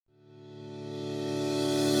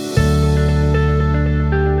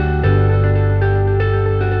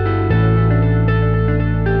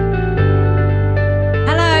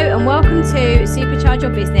Supercharge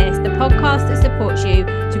Your Business, the podcast that supports you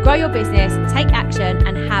to grow your business, take action,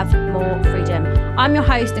 and have more freedom. I'm your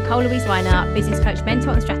host, Nicole Louise Weiner, business coach,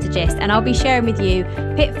 mentor, and strategist, and I'll be sharing with you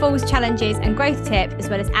pitfalls, challenges, and growth tips, as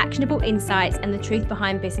well as actionable insights and the truth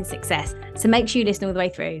behind business success. So make sure you listen all the way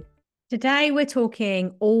through. Today, we're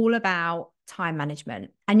talking all about time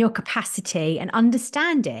management and your capacity and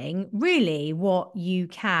understanding really what you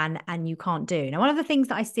can and you can't do. Now, one of the things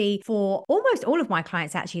that I see for almost all of my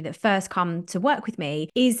clients actually that first come to work with me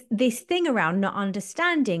is this thing around not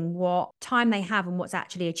understanding what time they have and what's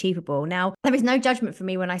actually achievable. Now, there is no judgment for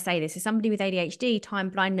me when I say this. As somebody with ADHD, time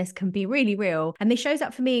blindness can be really real. And this shows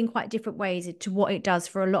up for me in quite different ways to what it does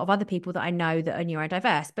for a lot of other people that I know that are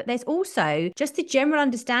neurodiverse. But there's also just the general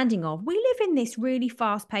understanding of we live in this really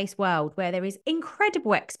fast-paced world where there is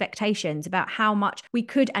incredible expectations about how much we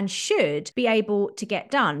could and should be able to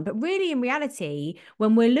get done. But really, in reality,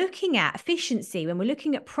 when we're looking at efficiency, when we're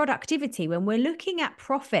looking at productivity, when we're looking at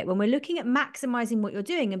profit, when we're looking at maximizing what you're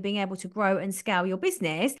doing and being able to grow and scale your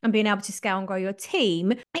business and being able to scale and grow your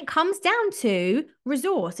team, it comes down to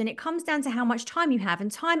resource and it comes down to how much time you have.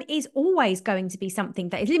 And time is always going to be something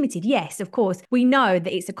that is limited. Yes, of course, we know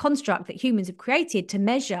that it's a construct that humans have created to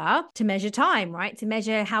measure time, right? To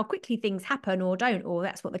measure how quickly things happen or don't, or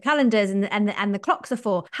that's what the calendars and the clocks are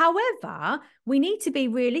for. However, we need to be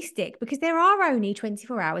realistic because there are only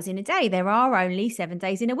 24 hours in a day. There are only 7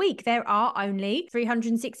 days in a week. There are only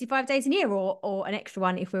 365 days in a year or an extra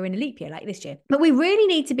one if we're in a leap year like this year. But we really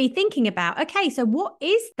need to be thinking about, okay, so what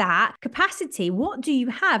is that capacity? What do you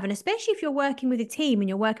have? And especially if you're working with a team and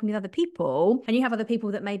you're working with other people and you have other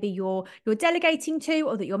people that maybe you're delegating to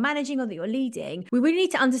or that you're managing or that you're leading, we really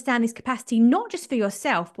need to understand this capacity, not just for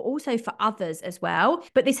yourself, but also for others as well.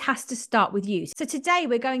 But this has to start with you. So today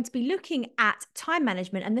we're going to be looking at time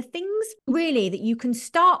management and the things really that you can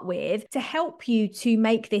start with to help you to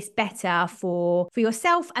make this better for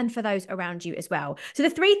yourself and for those around you as well. So the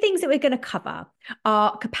three things that we're going to cover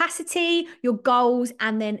are capacity, your goals,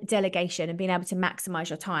 and then delegation and being able to maximize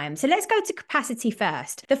your time. So let's go to capacity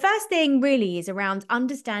first. The first thing really is around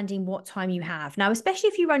understanding what time you have. Now, especially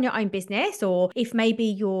if you run your own business or if maybe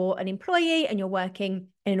you're an employee and you're working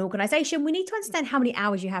in an organization, we need to understand how many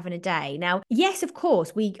hours you have in a day. Now, yes, of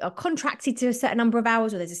course, we are contracted to a certain number of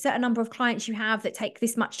hours, or there's a certain number of clients you have that take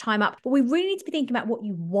this much time up, but we really need to be thinking about what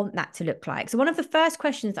you want that to look like. So one of the first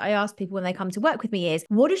questions that I ask people when they come to work with me is,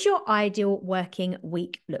 what does your ideal working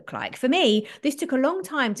week look like? For me, this took a long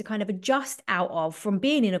time to kind of adjust out of from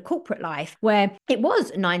being in a corporate life where it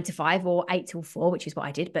was 9 to 5 or 8 till 4, which is what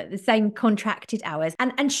I did, but the same contracted hours,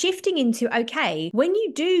 and shifting into, okay, when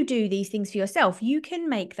you do these things for yourself, you can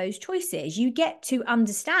make those choices. You get to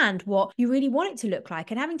understand what you really want it to look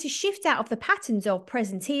like and having to shift out of the patterns of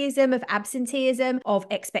presenteeism, of absenteeism, of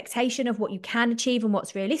expectation of what you can achieve and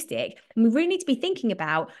what's realistic. And we really need to be thinking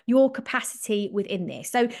about your capacity within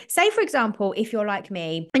this. So say, for example, if you're like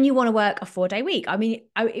me and you want to work a 4-day week, I mean,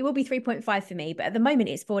 it will be 3.5 for me, but at the moment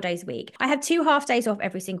it's 4 days a week. I have 2 half days off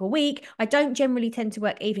every single week. I don't generally tend to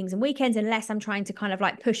work evenings and weekends unless I'm trying to kind of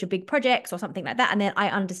like push a big project or something like that. And then I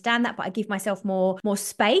understand that, but I give myself more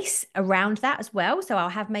space around that as well. So I'll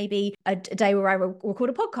have maybe a day where I record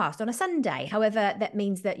a podcast on a Sunday. However, that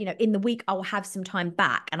means that, in the week I'll have some time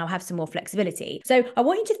back and I'll have some more flexibility. So I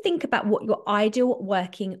want you to think about what your ideal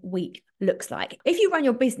working week looks like. If you run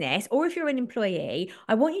your business or if you're an employee,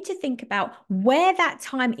 I want you to think about where that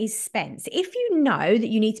time is spent. So if you know that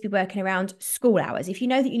you need to be working around school hours, if you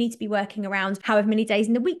know that you need to be working around however many days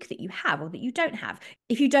in the week that you have or that you don't have,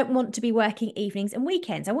 if you don't want to be working evenings and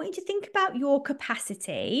weekends, I want you to think about your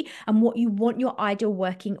capacity and what you want your ideal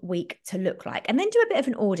working week to look like. And then do a bit of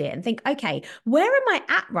an audit and think, okay, where am I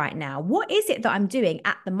at right now? What is it that I'm doing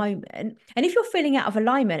at the moment? And if you're feeling out of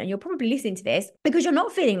alignment, and you're probably listening to this because you're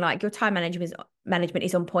not feeling like your time management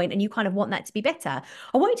is on point and you kind of want that to be better,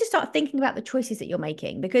 I want you to start thinking about the choices that you're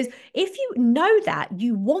making. Because if you know that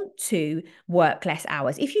you want to work less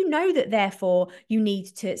hours, if you know that therefore you need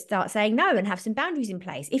to start saying no and have some boundaries in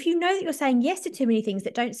place, if you know that you're saying yes to too many things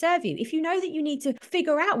that don't serve you, if you know that you need to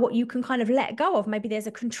figure out what you can kind of let go of, maybe there's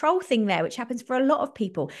a control thing there, which happens for a lot of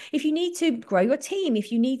people. If you need to grow your team,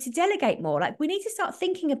 if you need to delegate more, like we need to start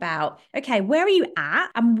thinking about, okay, where are you at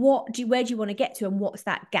and where do you want to get to and what's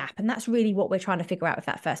that gap? And that's really what we're trying to figure out with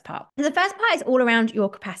that first part. The first part is all around your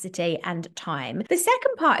capacity and time. The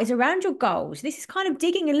second part is around your goals. This is kind of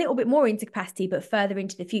digging a little bit more into capacity, but further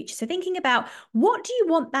into the future. So thinking about, what do you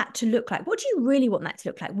want that to look like? What do you really want that to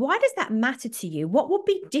look like? Why does that matter to you? What will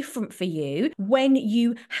be different for you when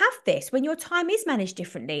you have this, when your time is managed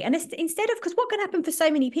differently? And instead of, because what can happen for so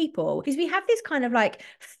many people is we have this kind of like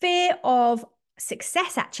fear of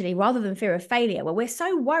success actually, rather than fear of failure, where we're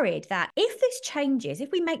so worried that if this changes,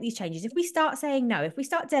 if we make these changes, if we start saying no, if we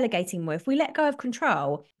start delegating more, if we let go of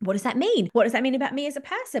control, what does that mean? What does that mean about me as a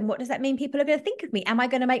person? What does that mean people are going to think of me? Am I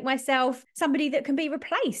going to make myself somebody that can be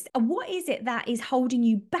replaced? And what is it that is holding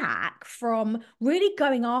you back from really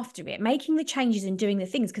going after it, making the changes and doing the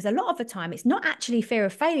things? Because a lot of the time it's not actually fear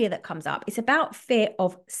of failure that comes up. It's about fear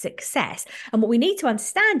of success. And what we need to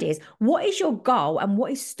understand is, what is your goal and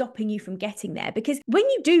what is stopping you from getting there? Because when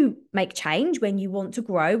you do make change, when you want to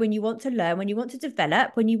grow, when you want to learn, when you want to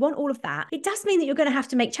develop, when you want all of that, it does mean that you're going to have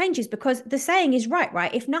to make changes, because the saying is right?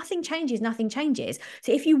 If nothing changes, nothing changes.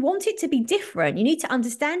 So if you want it to be different, you need to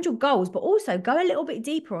understand your goals, but also go a little bit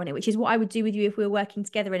deeper on it, which is what I would do with you if we were working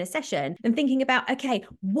together in a session, and thinking about, okay,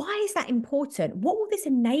 why is that important? What will this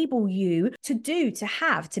enable you to do, to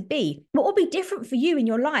have, to be? What will be different for you in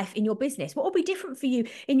your life, in your business? What will be different for you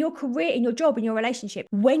in your career, in your job, in your relationship?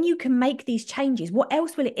 When you can make these changes, what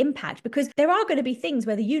else will it impact? Because there are going to be things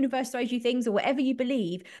where the universe throws you things, or whatever you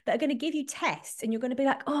believe, that are going to give you tests, and you're going to be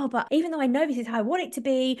like, oh, but even though I know this is how I want it to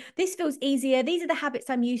be, this feels easier, these are the habits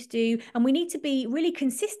I'm used to. And we need to be really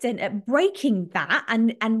consistent at breaking that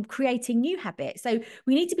and creating new habits. So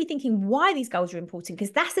we need to be thinking why these goals are important,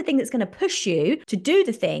 because that's the thing that's going to push you to do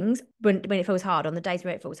the things when it feels hard, on the days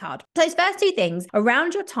where it feels hard. So those first two things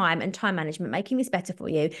around your time and time management, making this better for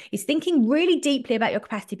you, is thinking really deeply about your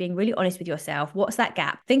capacity, being really honest with yourself. What's that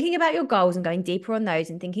gap? Thinking about your goals and going deeper on those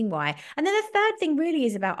and thinking why. And then the third thing really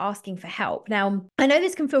is about asking for help. Now, I know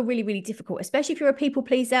this can feel really, really difficult, especially if you're a people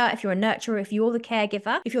pleaser, if you're a nurturer, if you're the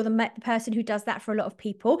caregiver, if you're the person who does that for a lot of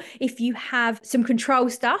people, if you have some control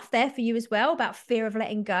stuff there for you as well, about fear of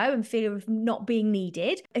letting go and fear of not being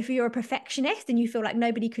needed, if you're a perfectionist and you feel like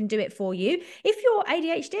nobody can do it for you, if you're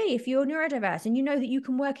ADHD, if you're neurodiverse and you know that you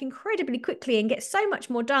can work incredibly quickly and get so much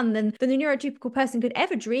more done than the neurotypical person could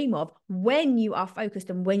ever dream of when you are focused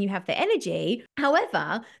and when you have the energy.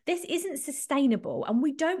 However, this isn't sustainable, and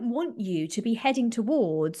we don't want you to be heading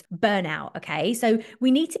towards burnout, okay? So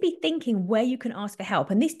we need to be thinking where you can ask for help.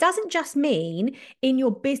 And this doesn't just mean in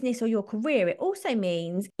your business or your career, it also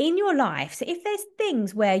means in your life. So if there's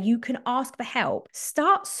things where you can ask for help,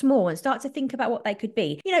 start small and start to think about what they could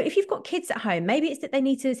be. You know, if you've got kids at home, maybe it's that they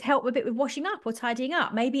need to help a bit with washing up or tidying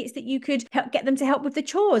up. Maybe it's that you could get them to help with the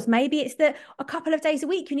chores. Maybe it's that a couple of days a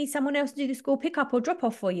week you need someone else to do the school pickup or drop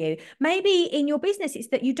off for you. Maybe in your business it's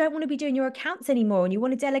that you don't want to be doing your accounts anymore and you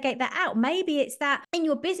want to delegate that out. Maybe it's that in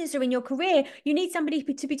your business or in your career you need somebody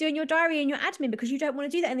to be doing your diary and your admin because you don't want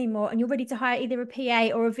to do that anymore, and you're ready to hire either a PA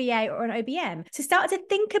or a VA or an OBM. So start to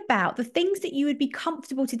think about the things that you would be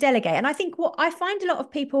comfortable to delegate. And I think what I find a lot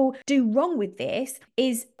of people do wrong with this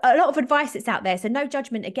is a lot of advice that's out there, so no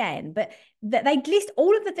judgment again, but that they list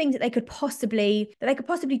all of the things that they could possibly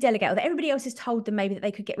delegate, or that everybody else has told them maybe that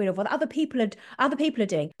they could get rid of, or that other people are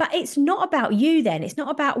doing. But it's not about you then. It's not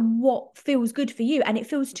about what feels good for you, and it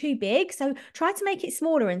feels too big. So try to make it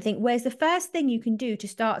smaller and think, where's the first thing you can do to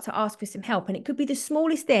start to ask for some help? And it could be the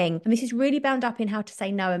smallest thing. And this is really bound up in how to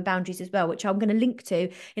say no and boundaries as well, which I'm going to link to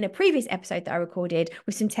in a previous episode that I recorded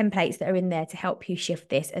with some templates that are in there to help you shift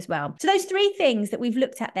this as well. So those three things that we've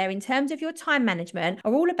looked at there in terms of your time management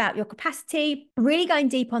are all about your capacity, really going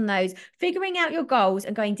deep on those, figuring out your goals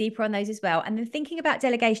and going deeper on those as well. And then thinking about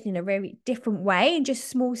delegation in a very different way, and just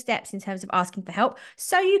small steps in terms of asking for help,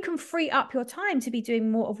 so you can free up your time to be doing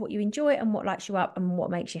more of what you enjoy and what lights you up and what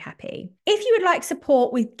makes you happy. If you would like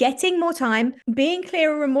support with getting more time, being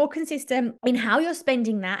clearer and more consistent in how you're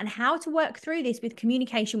spending that, and how to work through this with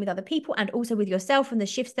communication with other people and also with yourself and the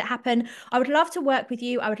shifts that happen, I would love to work with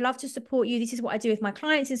you. I would love to support you. This is what I do with my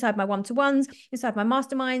clients inside my one-to-ones, inside my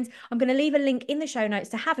masterminds. I'm going to leave a link in the show notes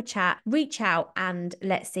to have a chat, reach out, and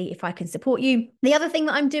let's see if I can support you. The other thing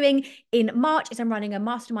that I'm doing in March is I'm running a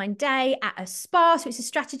mastermind day at a spa. So it's a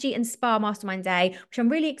strategy and spa mastermind day, which I'm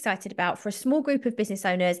really excited about, for a small group of business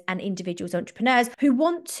owners and individuals, entrepreneurs who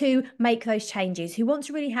want to make those changes, who want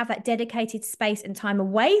to really have that dedicated space and time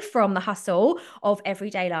away from the hustle of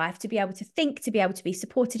everyday life, to be able to think, to be able to be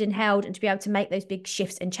supported and held, and to be able to make those big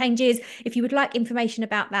shifts and changes. If you would like information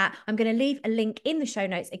about that, I'm going to leave a link in the show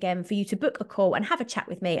notes again for you to book a call and have a chat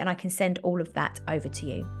with me, and I can send all of that over to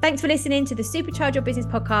you. Thanks for listening to the Supercharge Your Business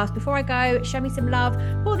podcast. Before I go, show me some love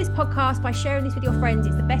for this podcast by sharing this with your friends.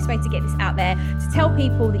 It's the best way to get this out there, to tell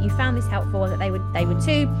people that you found this helpful and that they would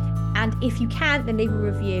too. And if you can, then leave a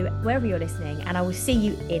review wherever you're listening, and I will see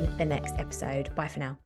you in the next episode. Bye for now.